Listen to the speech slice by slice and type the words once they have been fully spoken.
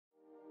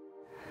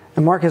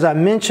And Mark, as I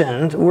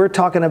mentioned, we're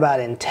talking about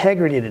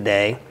integrity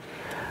today.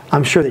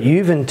 I'm sure that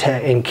you've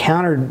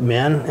encountered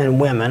men and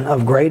women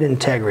of great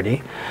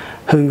integrity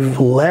who've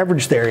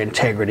leveraged their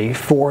integrity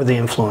for the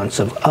influence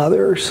of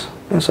others.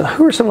 And so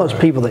who are some of those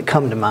people that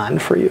come to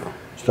mind for you?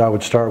 So I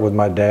would start with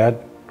my dad.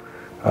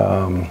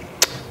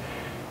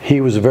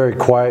 He was a very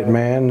quiet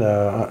man,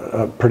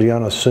 a pretty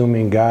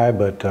unassuming guy,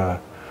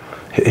 but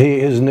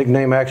his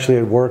nickname actually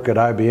at work at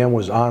IBM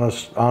was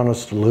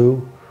Honest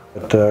Lou.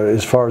 But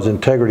as far as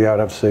integrity, I'd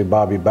have to say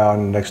Bobby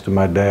Bowden next to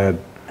my dad.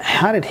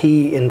 How did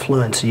he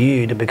influence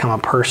you to become a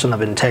person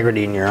of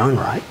integrity in your own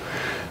right?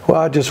 Well,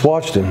 I just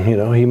watched him, you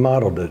know, he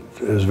modeled it.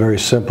 It was very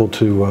simple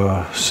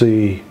to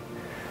see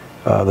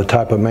the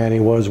type of man he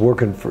was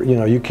working for. You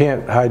know, you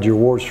can't hide your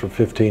warts for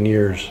 15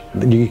 years.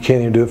 You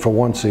can't even do it for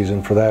one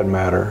season, for that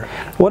matter.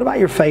 What about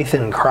your faith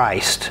in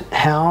Christ?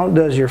 How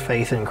does your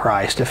faith in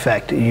Christ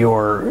affect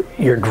your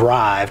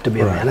drive to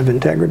be a man of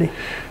integrity?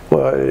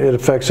 Well, it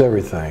affects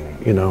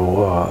everything. You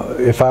know,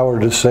 if I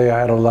were to say I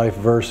had a life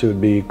verse, it would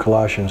be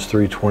Colossians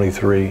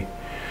 3:23.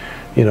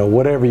 You know,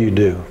 whatever you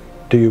do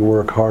you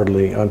work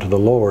heartily unto the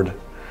Lord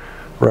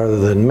rather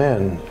than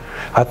men.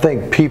 I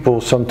think people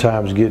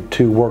sometimes get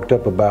too worked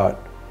up about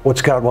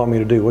what's God want me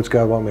to do, what's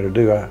God want me to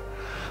do. I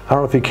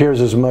don't know if He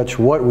cares as much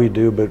what we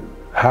do, but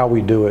how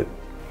we do it.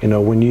 You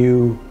know, when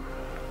you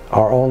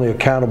are only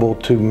accountable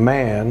to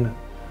man,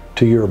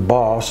 to your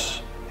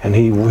boss, and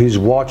he's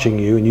watching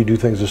you, and you do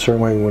things a certain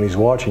way when he's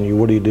watching you,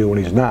 what do you do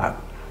when he's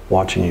not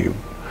watching you?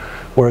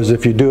 Whereas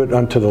if you do it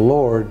unto the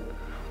Lord,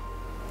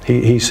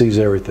 he sees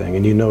everything,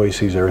 and you know He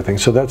sees everything.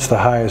 So that's the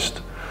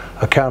highest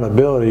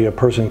accountability a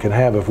person can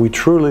have. If we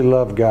truly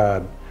love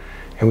God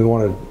and we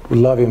want to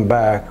love Him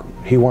back,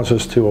 He wants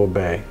us to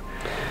obey.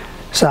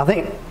 So I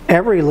think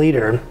every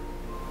leader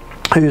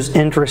who's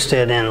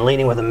interested in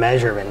leading with a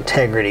measure of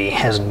integrity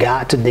has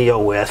got to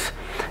deal with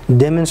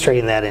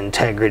demonstrating that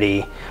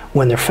integrity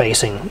when they're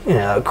facing, you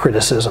know,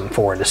 criticism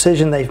for a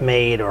decision they've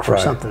made or for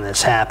something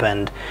that's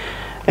happened.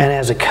 And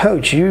as a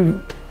coach,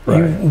 you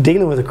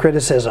dealing with the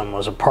criticism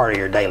was a part of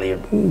your daily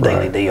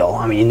deal.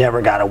 I mean, you never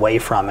got away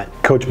from it.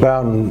 Coach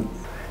Bowden,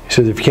 he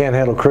says, if you can't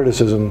handle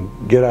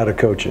criticism, get out of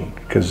coaching,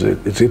 because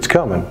it's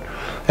coming.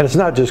 And it's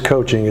not just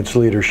coaching, it's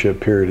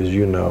leadership, period, as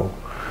you know.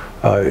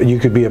 You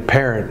could be a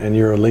parent and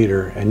you're a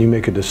leader and you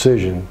make a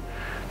decision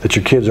that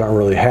your kids aren't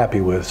really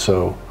happy with.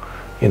 So,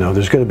 you know,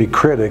 there's going to be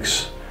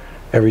critics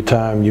every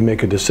time you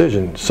make a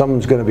decision.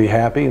 Someone's going to be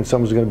happy and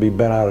someone's going to be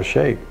bent out of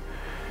shape.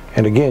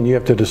 And again, you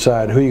have to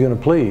decide who you're going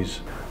to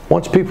please.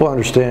 Once people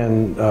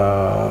understand,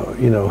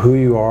 you know, who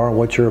you are and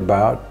what you're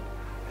about,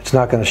 it's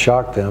not going to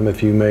shock them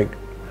if you make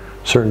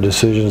certain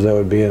decisions that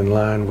would be in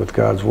line with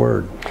God's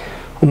Word.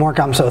 Well, Mark,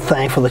 I'm so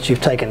thankful that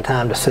you've taken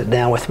time to sit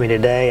down with me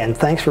today, and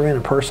thanks for being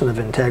a person of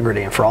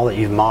integrity and for all that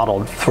you've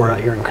modeled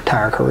throughout your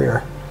entire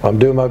career. I'm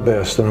doing my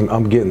best, and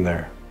I'm getting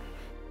there.